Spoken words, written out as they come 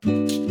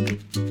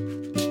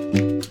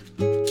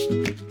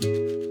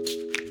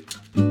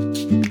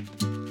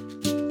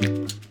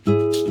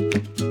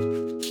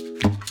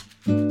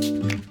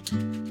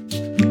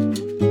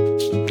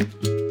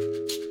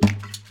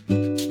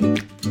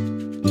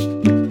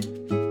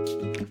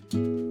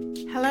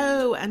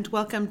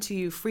Welcome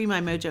to Free My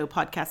Mojo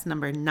podcast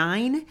number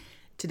 9.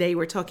 Today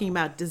we're talking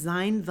about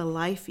Design the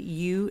Life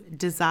You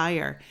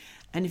Desire.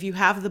 And if you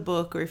have the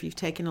book or if you've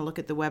taken a look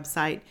at the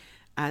website,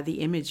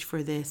 the image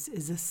for this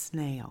is a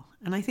snail.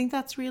 And I think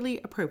that's really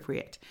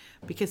appropriate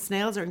because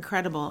snails are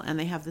incredible and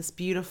they have this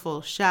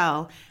beautiful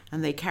shell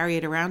and they carry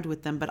it around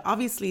with them. But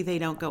obviously they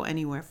don't go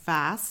anywhere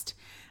fast.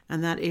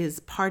 And that is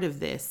part of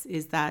this,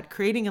 is that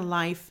creating a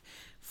life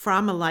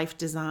from a life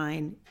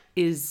design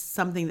is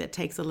something that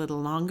takes a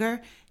little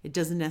longer. It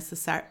doesn't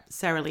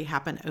necessarily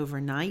happen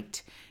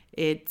overnight.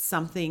 It's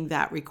something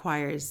that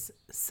requires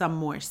some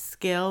more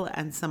skill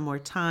and some more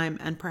time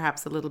and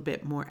perhaps a little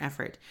bit more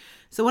effort.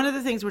 So one of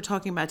the things we're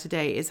talking about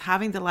today is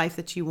having the life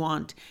that you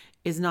want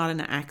is not an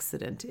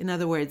accident. In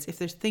other words, if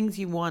there's things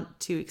you want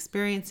to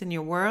experience in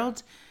your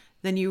world,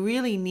 then you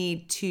really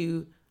need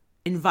to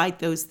invite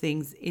those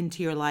things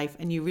into your life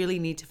and you really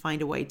need to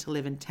find a way to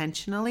live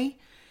intentionally.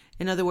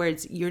 In other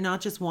words, you're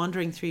not just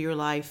wandering through your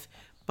life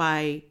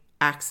by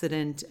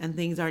accident and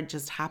things aren't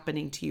just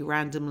happening to you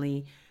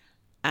randomly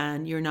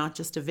and you're not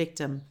just a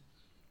victim.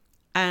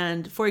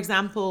 And for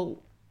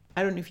example,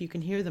 I don't know if you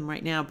can hear them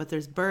right now, but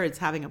there's birds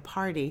having a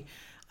party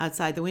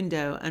outside the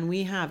window and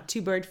we have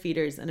 2 bird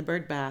feeders and a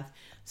bird bath.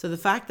 So the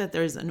fact that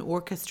there's an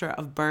orchestra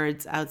of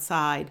birds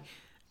outside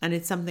and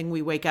it's something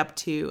we wake up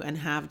to and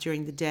have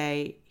during the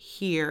day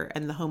here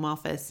in the home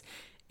office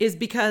is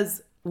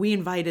because we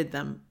invited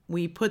them.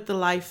 We put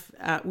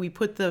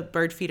the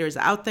bird feeders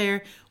out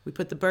there. We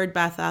put the bird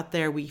bath out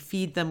there. We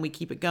feed them. We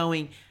keep it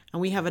going. And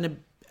we have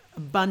an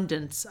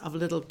abundance of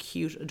little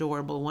cute,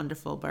 adorable,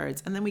 wonderful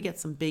birds. And then we get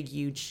some big,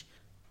 huge,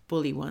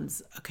 bully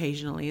ones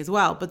occasionally as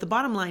well. But the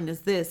bottom line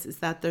is this, is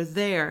that they're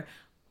there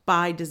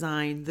by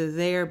design. They're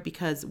there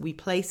because we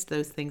placed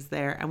those things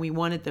there and we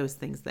wanted those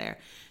things there.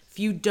 If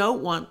you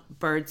don't want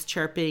birds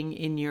chirping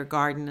in your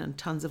garden and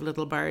tons of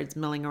little birds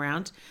milling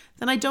around,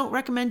 then I don't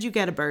recommend you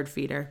get a bird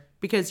feeder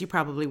because you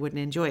probably wouldn't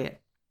enjoy it.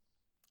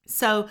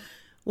 So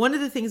one of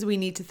the things we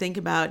need to think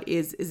about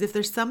is if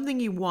there's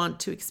something you want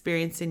to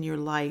experience in your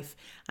life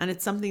and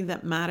it's something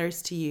that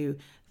matters to you,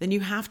 then you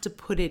have to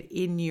put it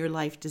in your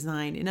life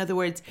design. In other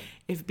words,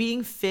 if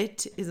being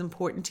fit is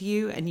important to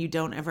you and you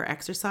don't ever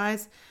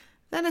exercise,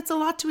 then it's a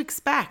lot to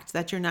expect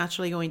that you're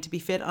naturally going to be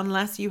fit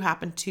unless you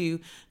happen to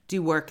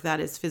do work that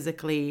is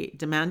physically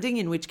demanding,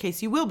 in which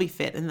case you will be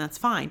fit and that's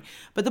fine.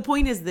 But the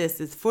point is this,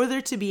 is for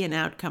there to be an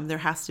outcome, there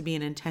has to be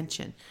an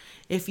intention.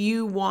 If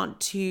you want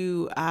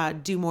to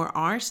do more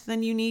art,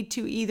 then you need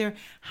to either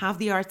have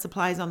the art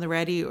supplies on the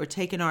ready or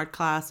take an art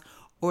class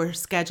or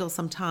schedule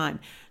some time.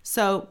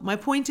 So my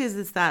point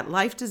is that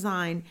life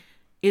design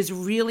is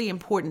really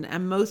important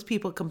and most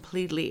people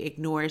completely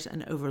ignore it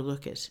and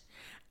overlook it.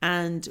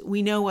 And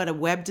we know what a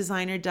web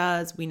designer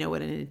does. We know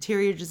what an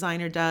interior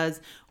designer does.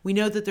 We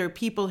know that there are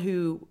people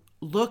who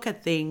look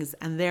at things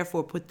and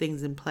therefore put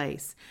things in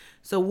place.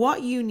 So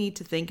what you need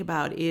to think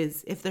about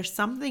is if there's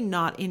something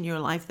not in your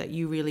life that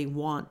you really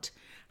want,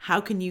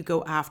 how can you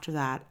go after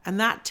that? And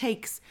that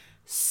takes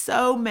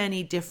so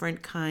many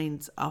different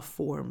kinds of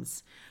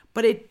forms.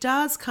 But it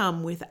does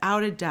come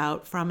without a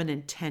doubt from an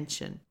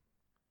intention.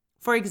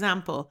 For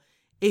example,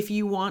 if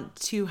you want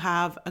to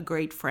have a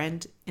great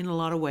friend in a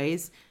lot of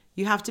ways,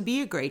 you have to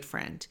be a great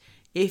friend.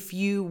 If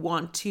you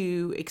want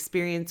to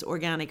experience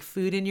organic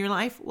food in your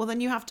life, well,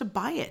 then you have to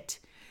buy it.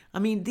 I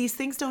mean, these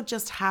things don't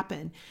just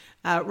happen.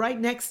 Right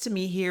next to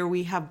me here,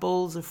 we have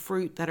bowls of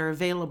fruit that are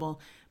available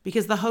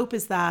because the hope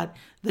is that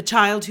the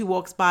child who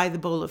walks by the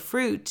bowl of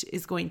fruit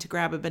is going to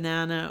grab a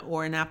banana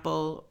or an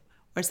apple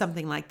or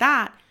something like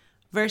that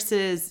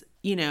versus,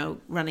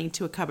 running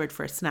to a cupboard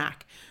for a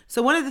snack.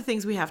 So one of the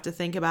things we have to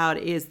think about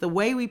is the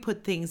way we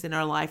put things in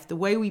our life, the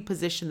way we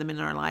position them in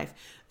our life,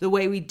 the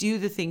way we do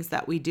the things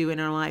that we do in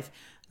our life.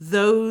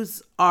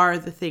 Those are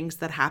the things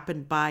that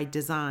happen by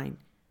design.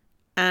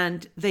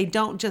 And they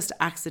don't just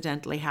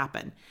accidentally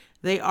happen.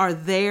 They are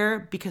there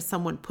because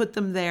someone put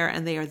them there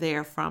and they are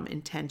there from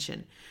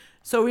intention.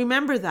 So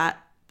remember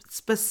that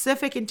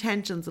specific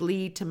intentions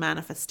lead to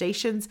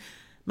manifestations.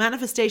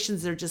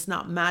 Manifestations are just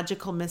not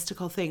magical,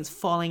 mystical things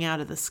falling out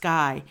of the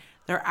sky.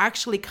 They're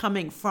actually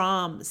coming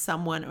from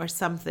someone or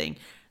something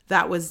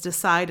that was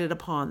decided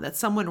upon, that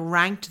someone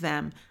ranked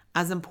them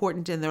as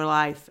important in their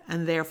life,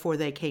 and therefore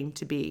they came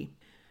to be.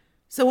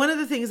 So one of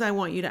the things I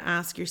want you to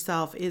ask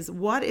yourself is,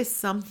 what is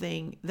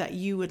something that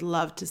you would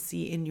love to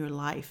see in your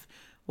life?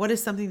 What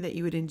is something that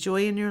you would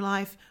enjoy in your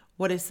life?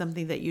 What is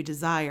something that you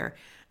desire?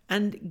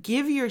 And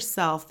give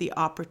yourself the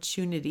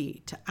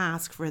opportunity to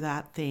ask for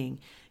that thing.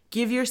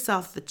 Give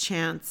yourself the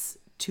chance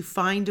to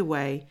find a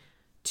way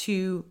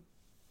to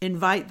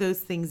invite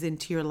those things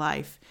into your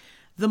life.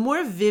 The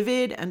more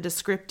vivid and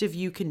descriptive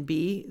you can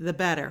be, the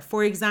better.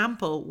 For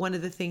example, one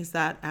of the things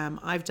that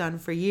I've done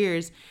for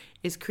years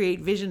is create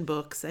vision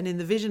books. And in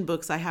the vision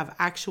books, I have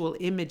actual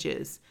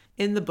images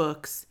in the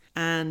books.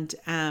 And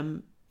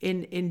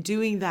in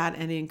doing that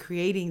and in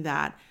creating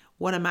that,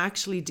 what I'm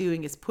actually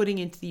doing is putting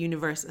into the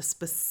universe a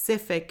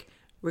specific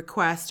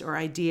request or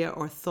idea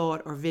or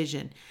thought or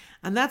vision.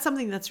 And that's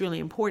something that's really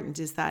important,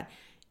 is that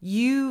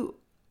you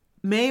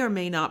may or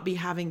may not be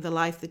having the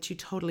life that you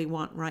totally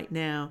want right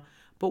now.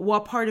 But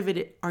what part of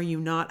it are you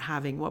not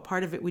having? What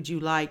part of it would you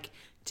like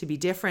to be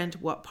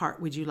different? What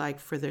part would you like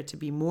for there to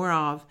be more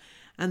of?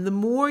 And the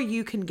more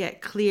you can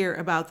get clear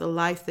about the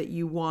life that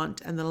you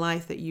want and the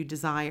life that you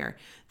desire,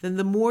 then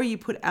the more you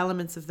put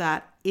elements of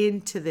that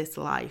into this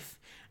life.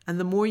 And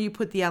the more you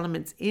put the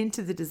elements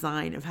into the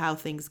design of how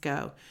things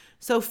go.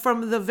 So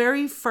from the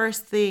very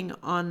first thing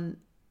on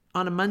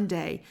a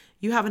Monday,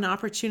 you have an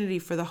opportunity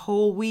for the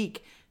whole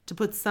week to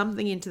put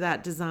something into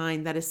that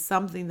design that is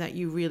something that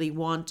you really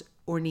want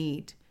or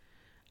need.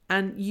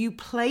 And you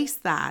place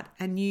that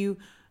and you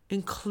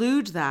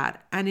include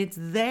that, and it's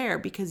there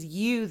because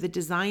you, the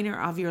designer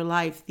of your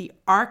life, the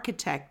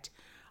architect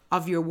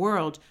of your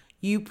world,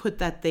 you put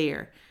that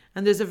there.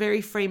 And there's a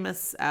very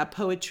famous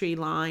poetry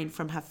line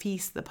from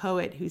Hafiz the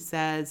poet who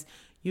says,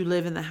 "You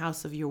live in the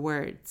house of your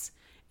words."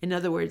 In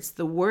other words,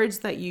 the words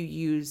that you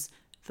use,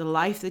 the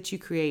life that you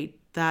create,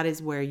 that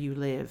is where you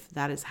live.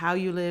 That is how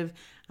you live,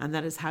 and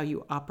that is how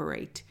you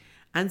operate.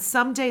 And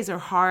some days are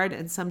hard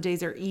and some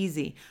days are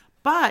easy.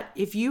 But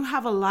if you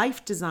have a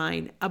life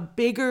design, a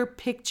bigger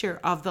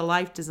picture of the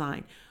life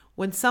design,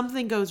 when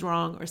something goes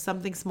wrong or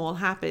something small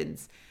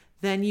happens,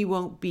 then you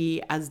won't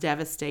be as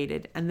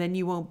devastated and then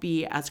you won't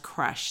be as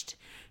crushed.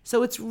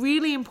 So it's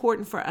really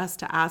important for us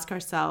to ask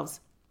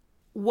ourselves,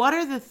 what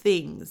are the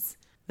things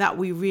that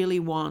we really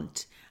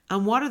want?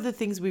 And what are the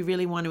things we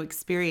really want to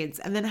experience?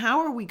 And then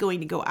how are we going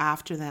to go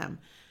after them?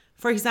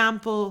 For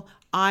example,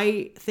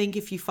 I think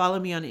if you follow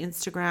me on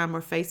Instagram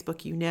or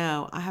Facebook, you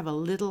know I have a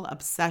little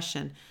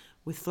obsession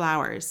with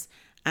flowers.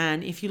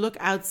 And if you look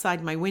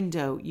outside my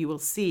window, you will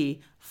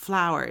see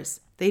flowers.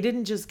 They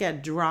didn't just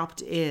get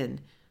dropped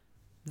in.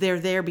 They're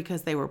there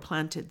because they were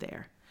planted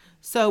there.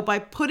 So by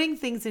putting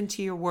things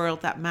into your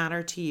world that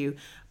matter to you,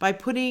 by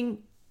putting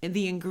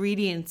the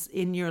ingredients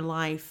in your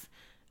life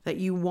that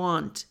you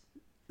want,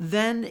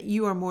 then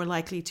you are more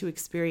likely to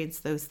experience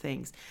those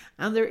things.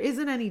 And there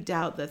isn't any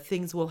doubt that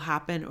things will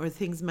happen, or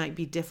things might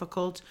be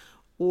difficult,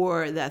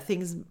 or that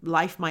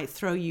life might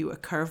throw you a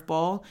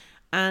curveball,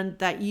 and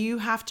that you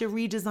have to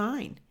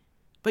redesign.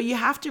 But you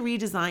have to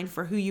redesign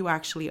for who you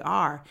actually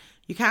are.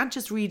 You can't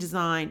just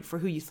redesign for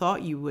who you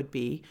thought you would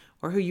be,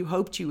 or who you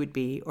hoped you would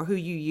be, or who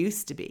you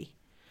used to be.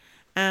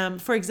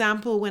 For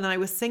example, when I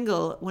was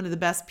single, one of the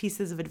best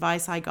pieces of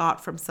advice I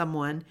got from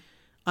someone,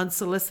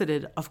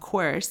 unsolicited, of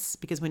course,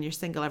 because when you're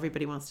single,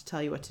 everybody wants to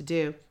tell you what to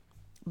do.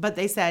 But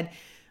they said,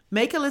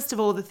 make a list of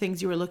all the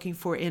things you are looking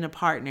for in a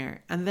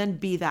partner, and then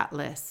be that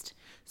list.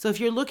 So if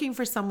you're looking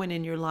for someone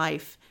in your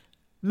life,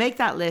 make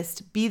that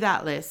list, be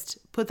that list,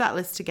 put that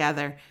list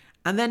together,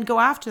 and then go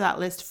after that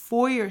list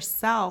for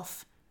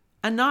yourself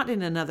and not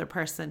in another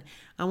person.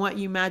 And what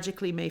you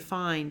magically may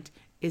find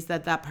is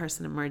that that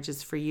person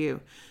emerges for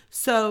you.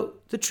 So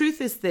the truth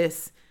is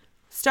this: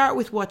 start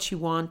with what you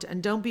want,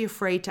 and don't be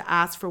afraid to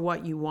ask for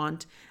what you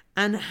want,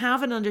 and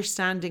have an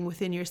understanding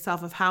within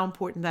yourself of how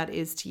important that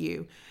is to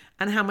you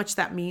and how much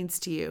that means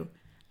to you.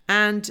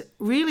 And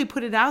really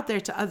put it out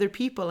there to other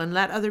people and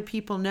let other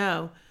people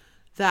know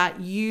that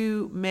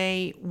you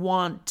may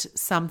want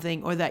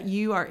something, or that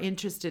you are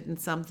interested in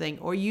something,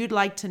 or you'd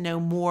like to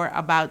know more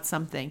about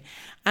something.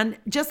 And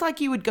just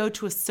like you would go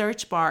to a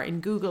search bar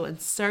in Google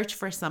and search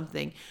for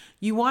something,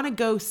 you want to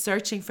go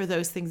searching for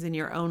those things in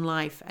your own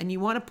life, and you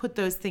want to put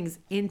those things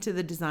into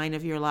the design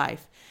of your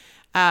life.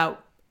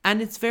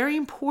 And it's very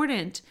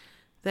important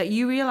that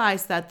you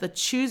realize that the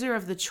chooser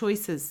of the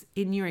choices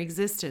in your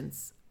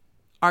existence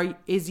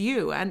is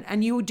you.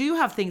 And you do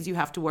have things you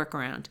have to work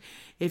around.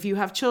 If you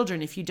have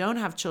children, if you don't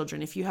have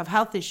children, if you have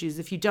health issues,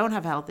 if you don't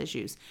have health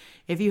issues,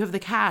 if you have the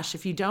cash,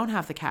 if you don't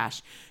have the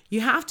cash,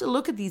 you have to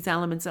look at these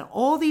elements. And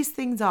all these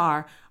things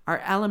are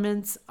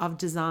elements of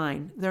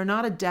design. They're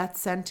not a death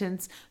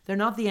sentence. They're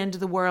not the end of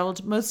the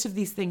world. Most of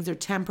these things are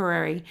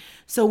temporary.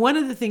 So one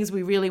of the things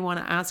we really want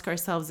to ask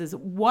ourselves is,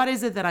 what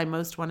is it that I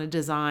most want to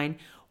design?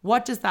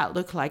 What does that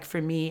look like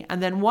for me?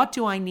 And then what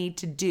do I need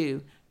to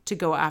do to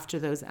go after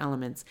those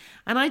elements?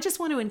 And I just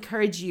want to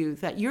encourage you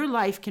that your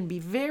life can be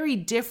very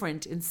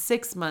different in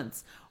 6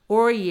 months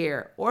or a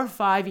year or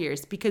 5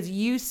 years, because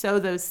you sow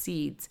those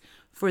seeds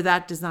for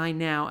that design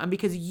now, and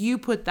because you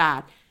put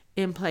that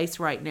in place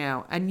right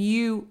now, and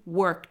you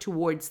work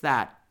towards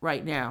that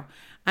right now.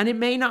 And it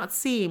may not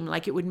seem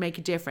like it would make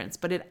a difference,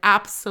 but it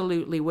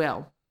absolutely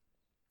will.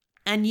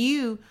 And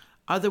you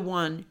are the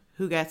one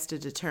who gets to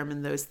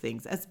determine those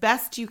things as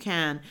best you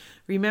can.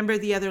 Remember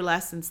the other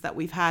lessons that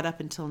we've had up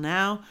until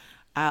now.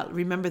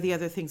 Remember the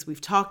other things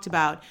we've talked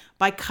about.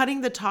 By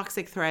cutting the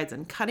toxic threads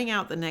and cutting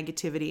out the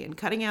negativity and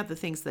cutting out the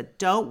things that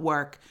don't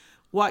work,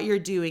 what you're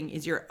doing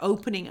is you're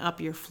opening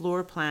up your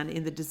floor plan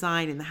in the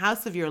design, in the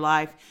house of your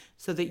life,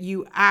 so that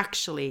you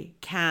actually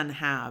can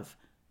have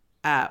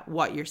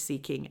what you're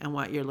seeking and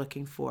what you're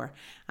looking for.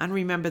 And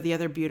remember the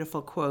other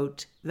beautiful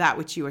quote, that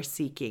which you are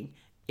seeking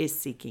is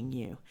seeking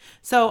you.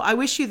 So I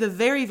wish you the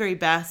very, very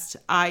best.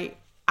 I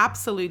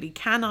absolutely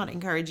cannot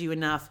encourage you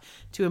enough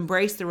to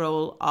embrace the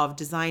role of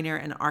designer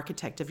and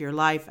architect of your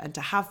life and to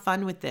have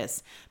fun with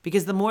this,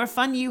 because the more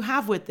fun you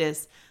have with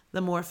this,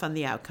 the more fun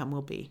the outcome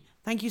will be.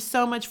 Thank you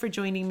so much for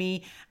joining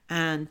me,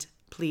 and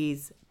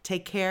please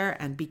take care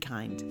and be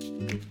kind.